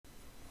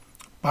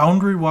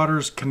Boundary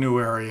Waters Canoe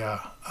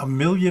Area,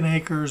 1,000,000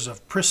 acres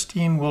of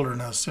pristine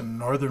wilderness in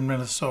northern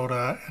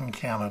Minnesota and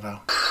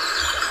Canada.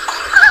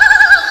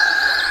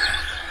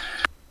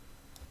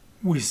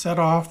 We set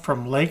off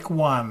from Lake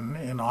One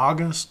in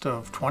August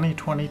of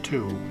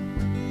 2022.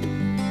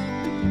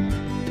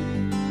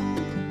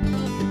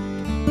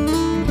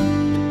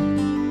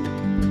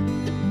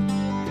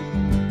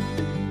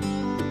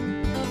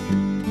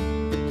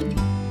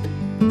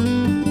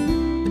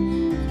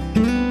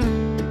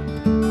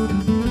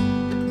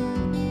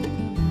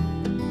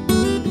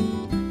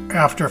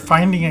 After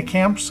finding a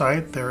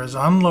campsite, there is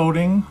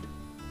unloading,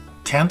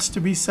 tents to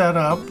be set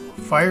up,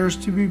 fires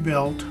to be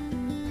built,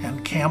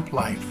 and camp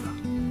life.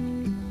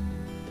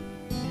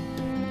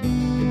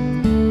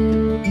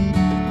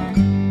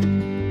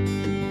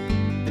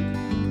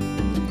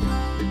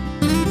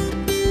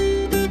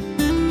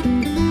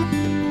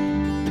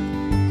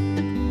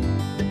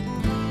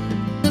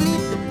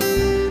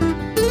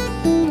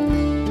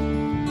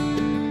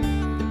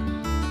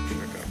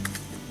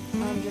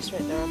 Just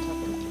right there on top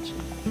of the kitchen.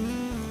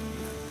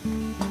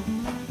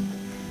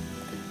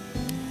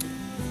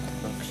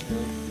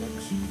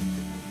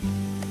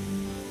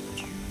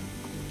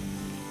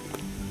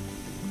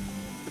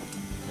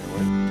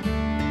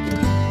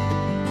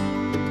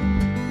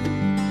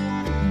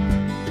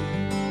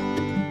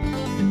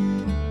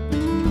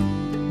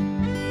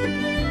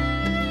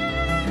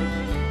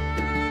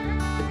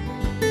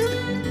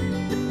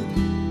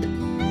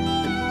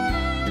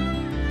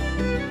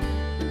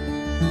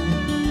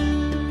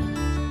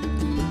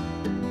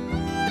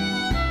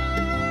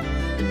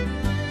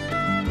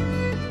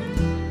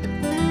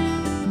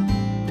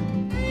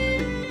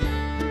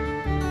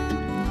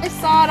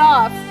 Saw it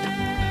off.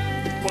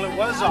 Well, it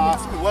was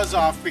off. It was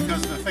off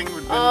because the thing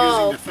we've been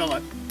using to fill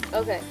it.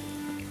 Okay.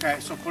 Okay,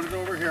 so put it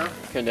over here.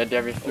 Can Dad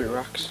have 3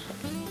 rocks?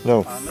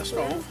 No. On the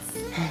stove.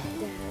 Put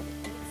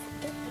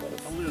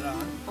it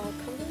on. I'll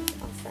come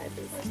outside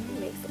these and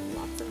make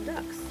lots of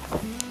ducks.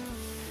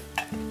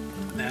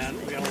 Then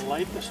we're going to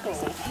light the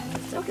stove.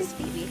 Duck is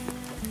Phoebe.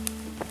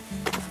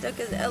 Duck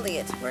is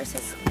Elliot. Where's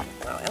his...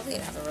 Wow,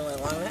 Elliot has a really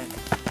long neck.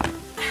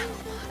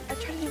 I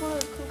tried to do one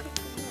of those cool kicks.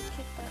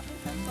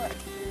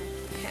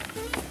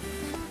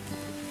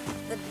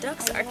 The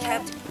ducks are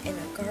kept in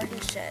a garden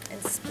shed,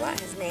 and Splat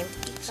has named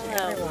each and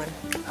every one.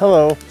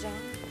 Hello. John,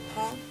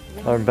 Paul,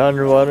 Our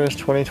Boundary Waters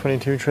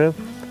 2022 trip.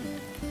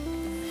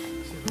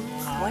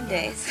 one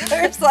day.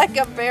 There's like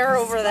a bear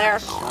over there.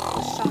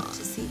 Shocked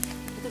to see.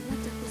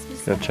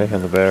 Gotta check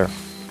on the bear.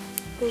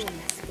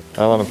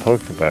 I want to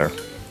poke the bear.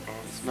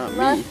 It's not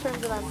me.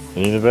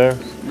 You need the bear?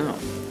 No.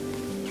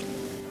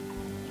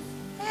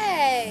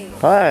 Hey!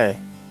 Hi.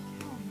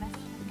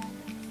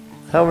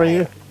 How are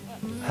you?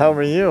 How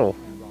are you?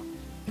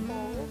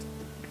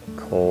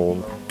 Cold.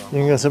 You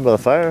can go sit by the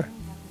fire.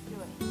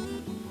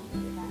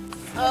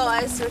 Oh,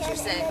 I see what you're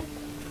saying.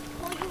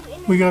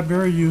 We got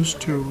very used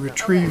to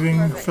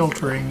retrieving,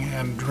 filtering,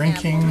 and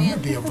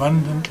drinking the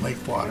abundant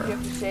lake water. You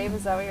have to shave,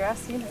 is that what you're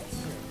asking?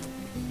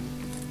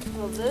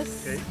 Well,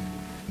 this? Okay.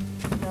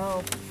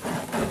 No.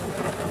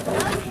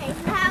 Okay,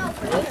 how?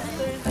 This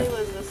Thursday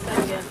was the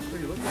 2nd.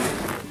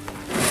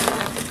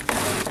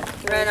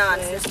 Right on,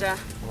 sister.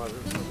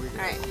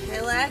 Alright,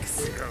 hey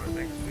Lex.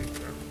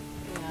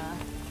 Yeah.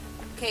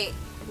 Kate,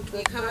 can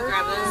you come and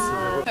grab this?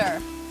 Sure.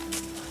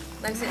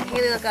 Lexi,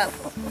 Haley, look up.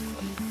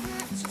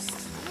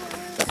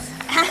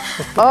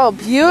 Oh,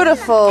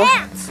 beautiful.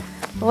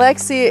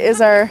 Lexi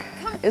is our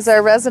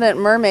resident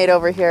mermaid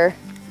over here.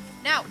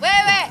 No,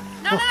 wait.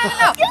 No. I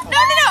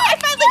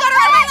finally got her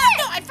on my lap.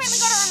 No, I finally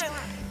got her on my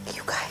lap.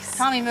 You guys.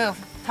 Tommy, move.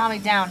 Tommy,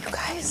 down. You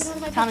guys.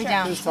 Tommy,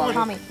 down.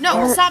 Tommy?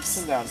 No, stop.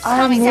 Our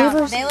Tommy, down.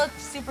 neighbors, They look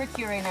super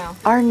cute right now.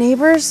 our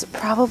neighbors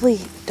probably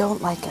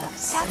don't like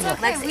us. That's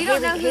okay. Lexi, We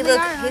don't know who Haley, they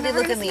are. Haley,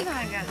 look at me.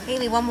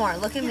 Haley, one more.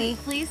 Look at me.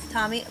 Please.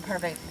 Tommy,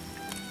 perfect.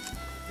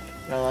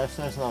 No, that's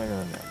not good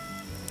enough.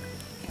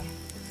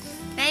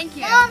 Thank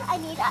you. Mom, I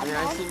need that.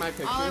 Yeah, I see my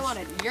pictures. All I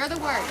wanted. You're the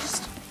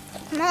worst.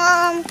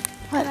 Mom,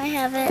 can I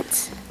have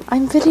it?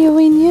 I'm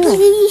videoing you.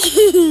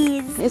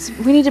 Please.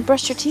 We need to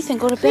brush your teeth and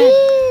go to bed.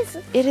 Please.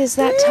 It is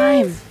that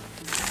time.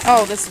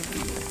 Oh, this is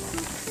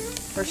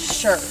for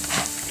sure.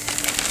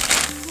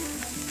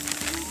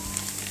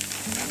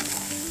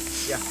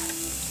 Yeah.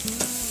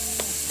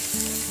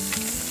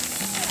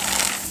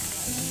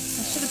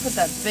 I should have put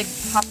that big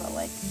popper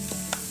like.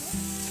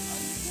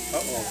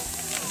 Uh-oh.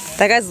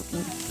 That guy's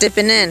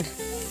dipping in.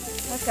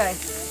 Okay.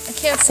 I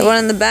can't see. The one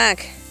in the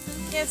back.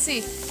 Can't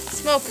see.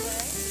 Smoke.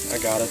 I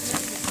got it.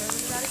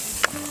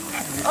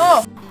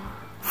 Oh.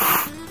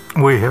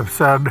 We have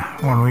said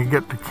when we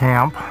get to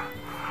camp,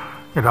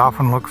 it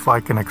often looks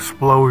like an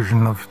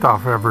explosion of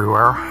stuff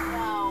everywhere.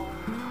 Wow.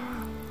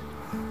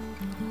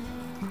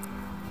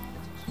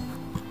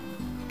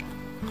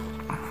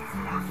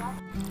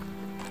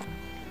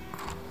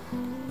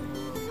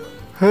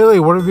 Haley,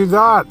 what have you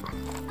got?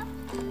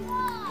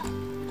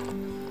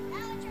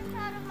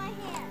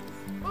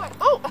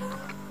 Oh!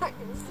 I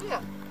can see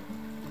it.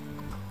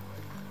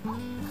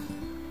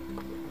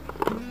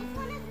 This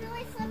one is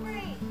really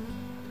slippery.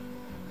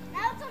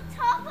 Now it's on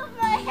top of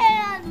my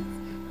hand.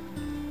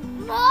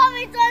 Mom,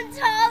 it's on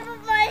top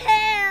of my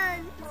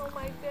hand. Oh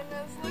my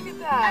goodness, look at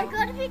I that.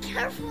 gotta be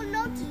careful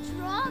not to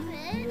drop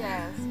it.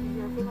 Yes, be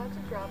careful not to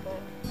drop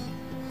it.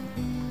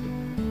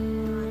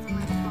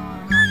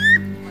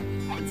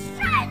 It's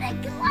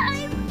trying to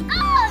climb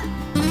up.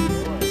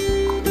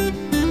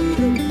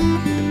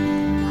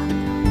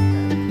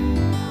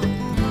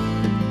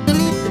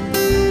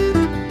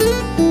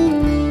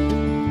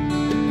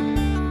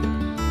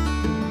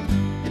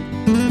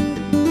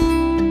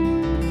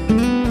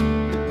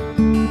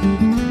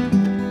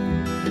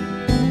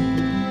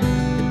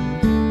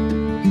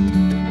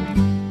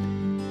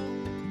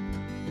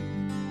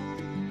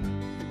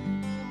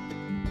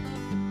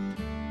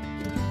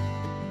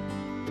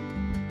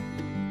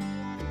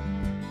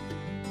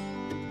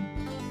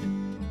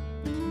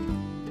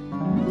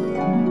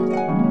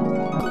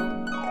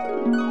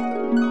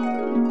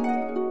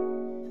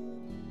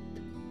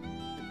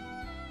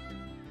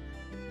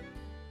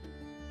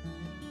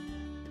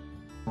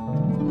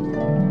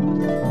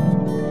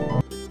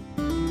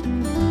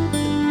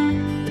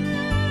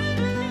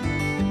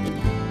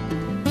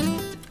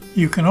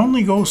 You can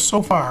only go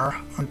so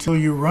far until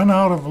you run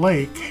out of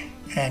lake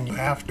and you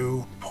have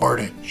to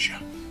portage.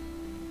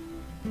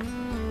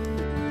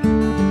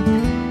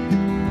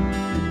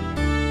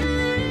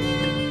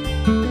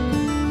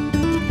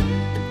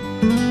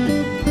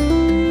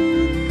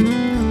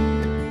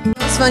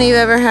 Most fun you've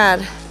ever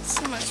had.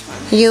 So much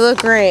fun. You look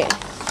great.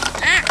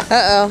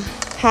 Uh-oh.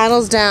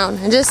 Paddles down.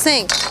 And just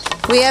think,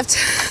 we have to...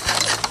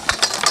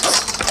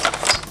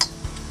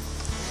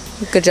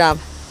 Good job.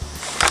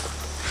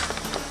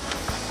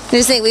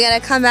 Just think, we gotta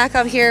come back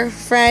up here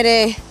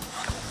Friday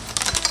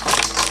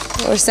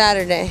or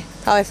Saturday.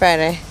 Probably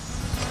Friday.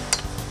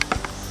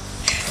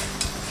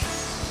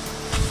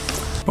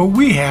 But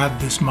we had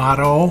this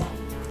motto,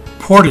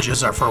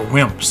 portages are for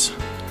wimps.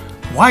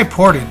 Why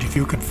portage if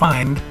you can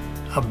find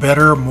a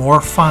better,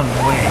 more fun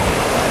way?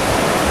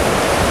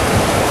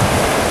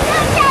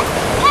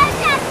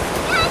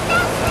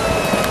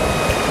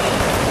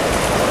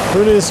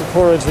 Who needs to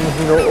portage when you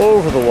can go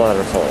over the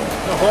waterfall?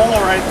 The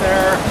hole right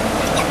there.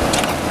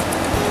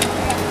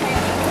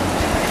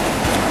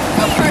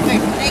 Oh,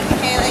 perfect. Thank you,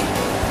 Kaylee.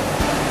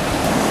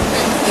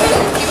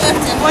 Keep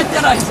lifting. What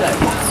did I say?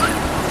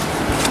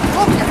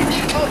 Oh,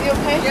 you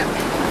okay? Yep.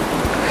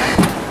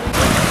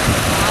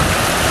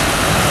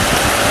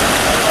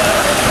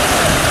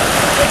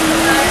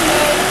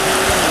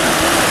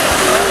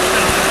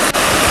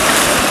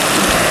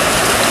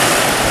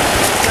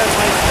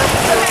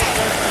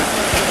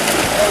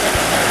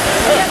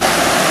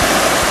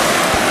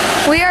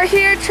 We are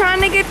here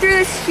trying to get through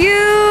this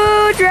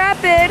huge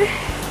rapid.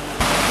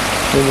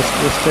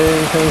 We're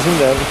staying kind of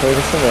zoomed out and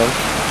focused on them.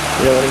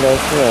 You don't want to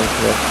bounce around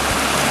too much.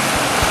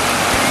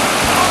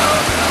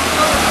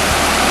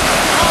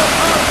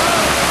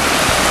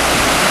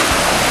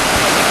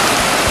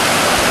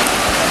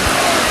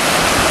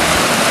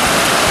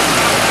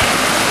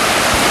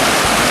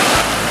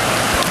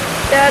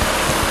 Dad.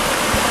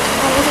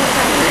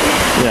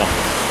 Yeah.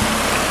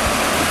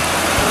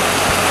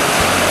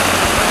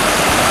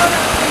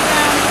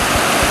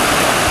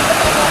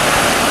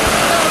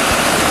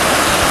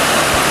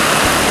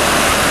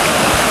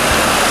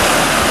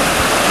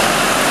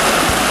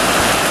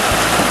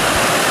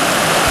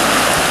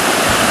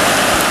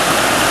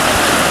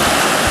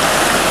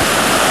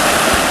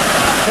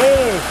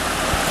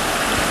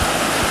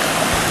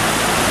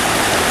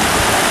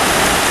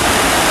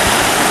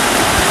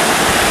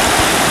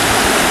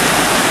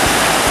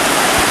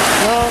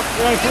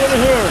 Right, come over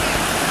here.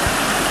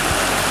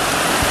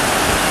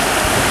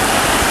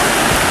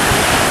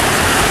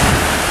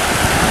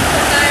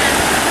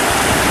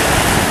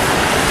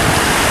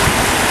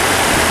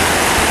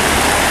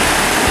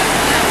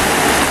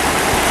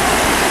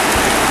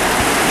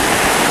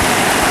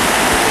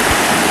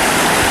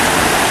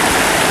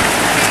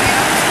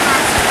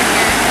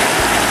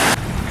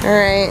 All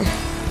right,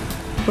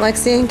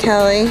 Lexi and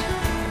Kelly.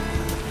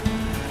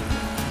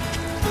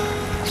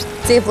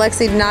 See if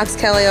Lexi knocks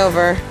Kelly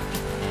over.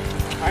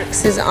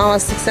 This is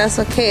almost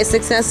successful. Kate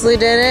successfully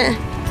did it.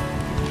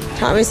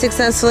 Tommy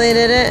successfully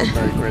did it.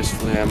 Very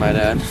gracefully, I might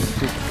add.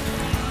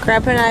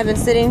 Grandpa and I have been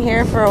sitting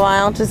here for a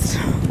while, just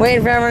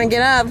waiting for everyone to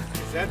get up. Is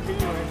that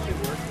video actually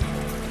working?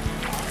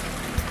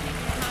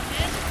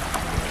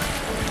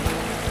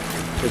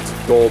 It's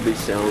Dolby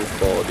sound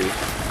quality.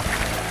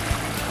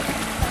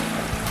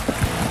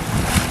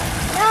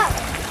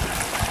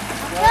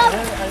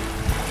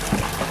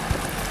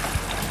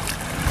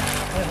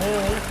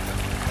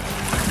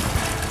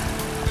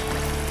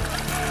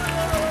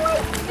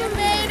 You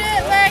made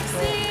it,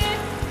 Lexi.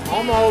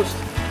 Almost.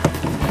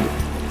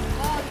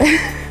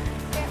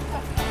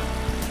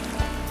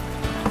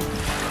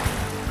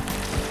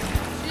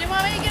 Do you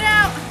want me to get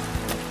out?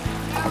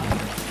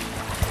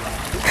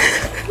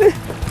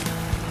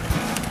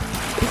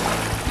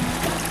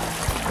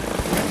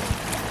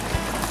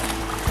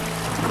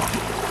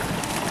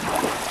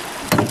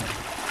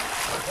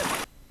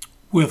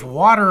 With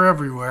water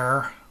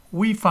everywhere,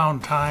 we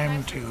found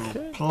time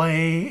to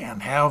play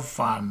and have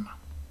fun.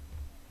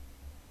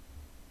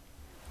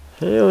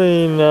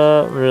 Haley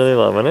not really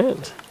loving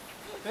it.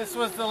 This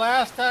was the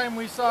last time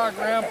we saw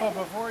Grandpa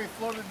before he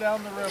floated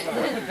down the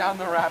river. Down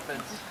the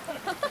rapids.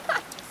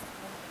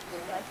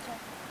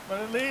 But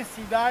at least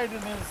he died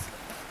in his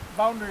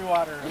boundary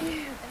water.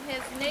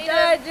 His native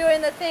Started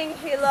doing the thing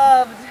he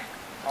loved.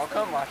 I'll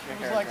come wash your It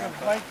hair. was like a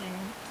Grandpa. Viking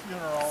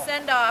funeral.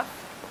 send off.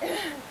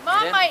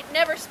 Mom might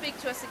never speak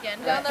to us again.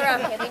 Down the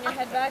rock, hitting your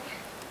head back.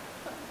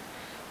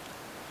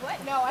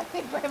 What? No, I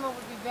think Grandma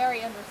would be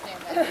very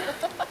understanding.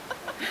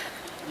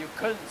 You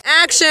couldn't.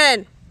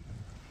 Action!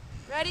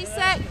 Ready,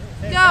 set,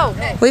 go!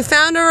 We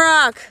found a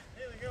rock.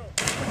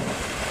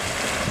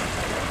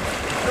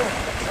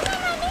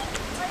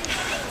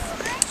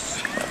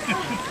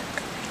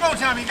 Go,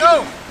 Tommy,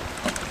 go!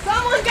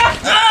 Someone go!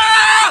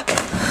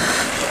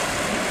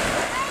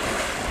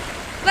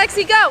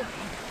 Lexi, go!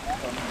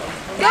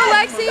 Go,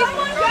 Lexi!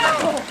 Someone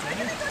go!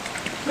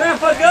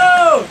 Grandpa,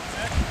 go!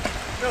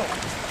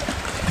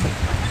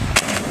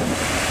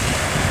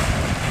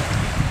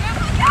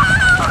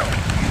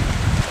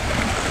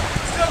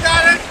 Still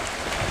got it!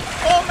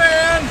 Oh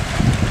man!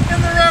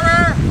 In the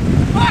river!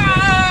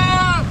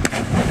 Ah!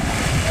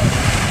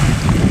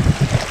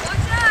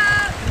 Watch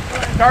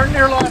out! Darn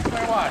near lost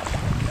my watch.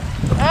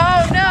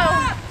 Oh no!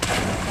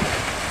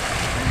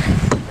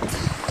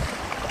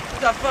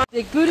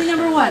 Big booty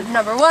number 1.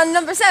 Number 1,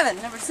 number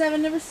 7. Number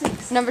 7, number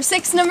 6. Number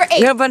 6, number 8.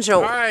 We have a bunch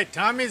of Alright,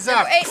 Tommy's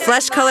up. 8,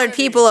 flesh-colored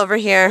people over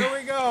here. Here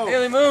we go.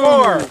 Haley, move.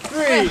 4,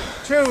 3,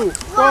 2,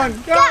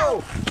 1,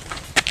 go!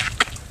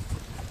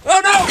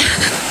 Oh no!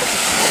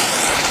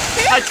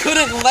 I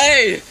couldn't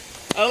lay.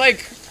 I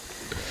like.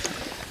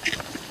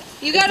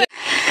 You got it.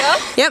 Go?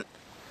 Yep.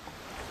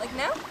 Like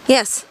now?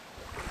 Yes.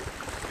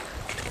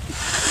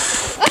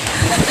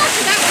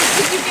 That one,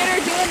 did you get her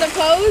doing the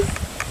pose?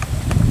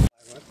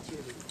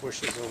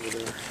 Bushes over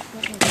there.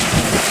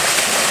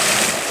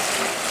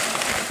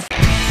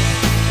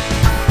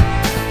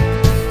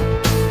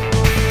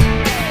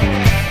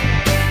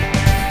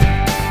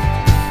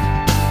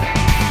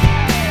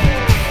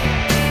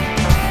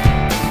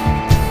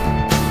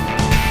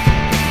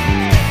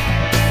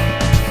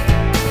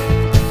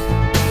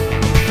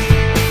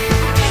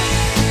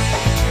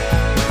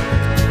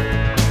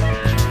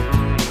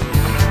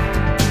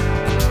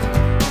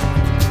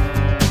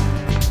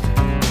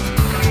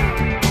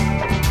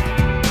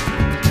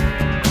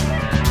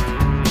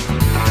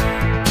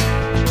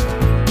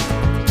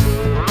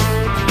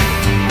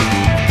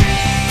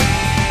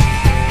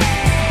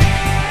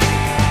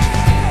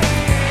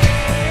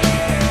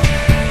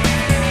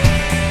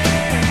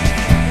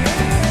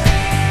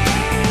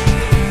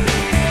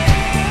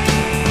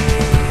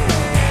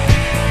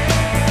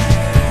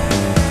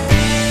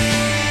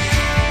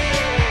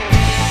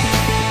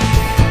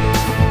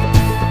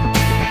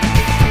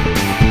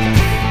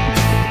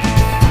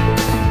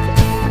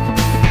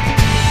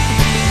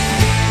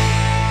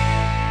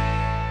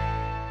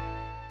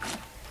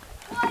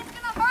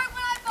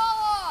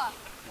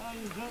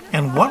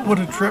 And what would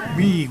a trip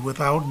be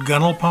without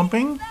gunnel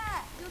pumping,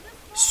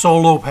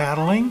 solo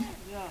paddling,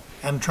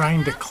 and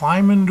trying to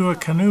climb into a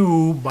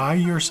canoe by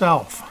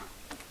yourself?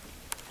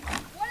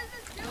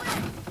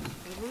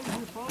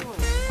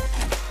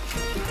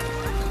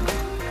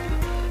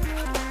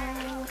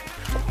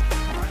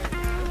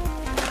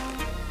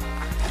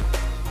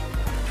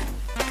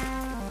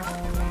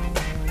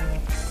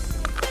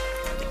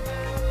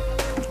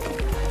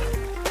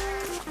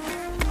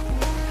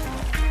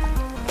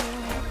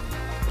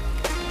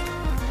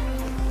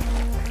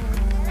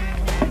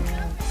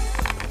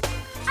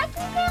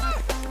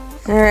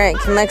 All right,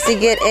 can Lexi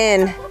get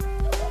in?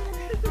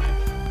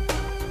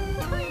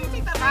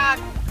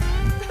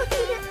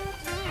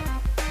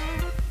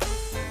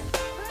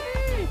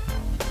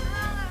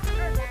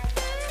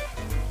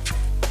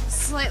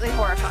 Slightly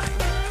horrifying.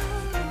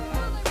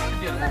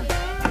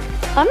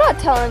 I'm not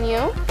telling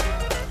you.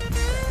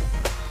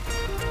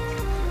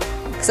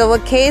 So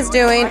what Kate's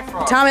doing,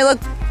 Tommy,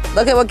 look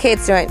at what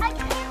Kate's doing. I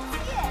can't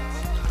see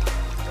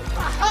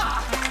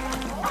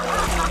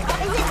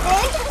it. Is it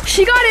big?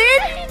 She got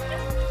in?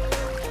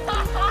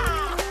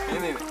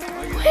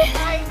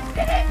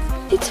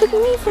 It took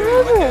me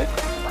forever.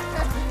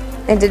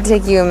 It did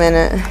take you a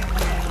minute.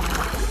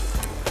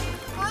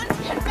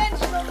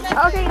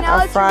 Okay, now Our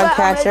let's frog I'm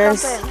gonna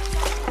catchers. jump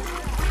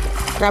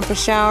in. Grandpa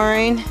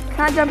showering. Can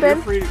I jump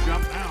in? Free to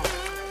jump now.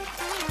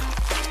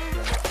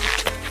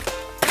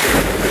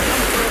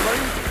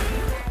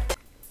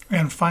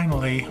 And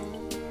finally,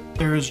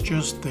 there is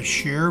just the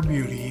sheer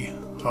beauty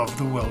of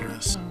the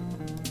wilderness.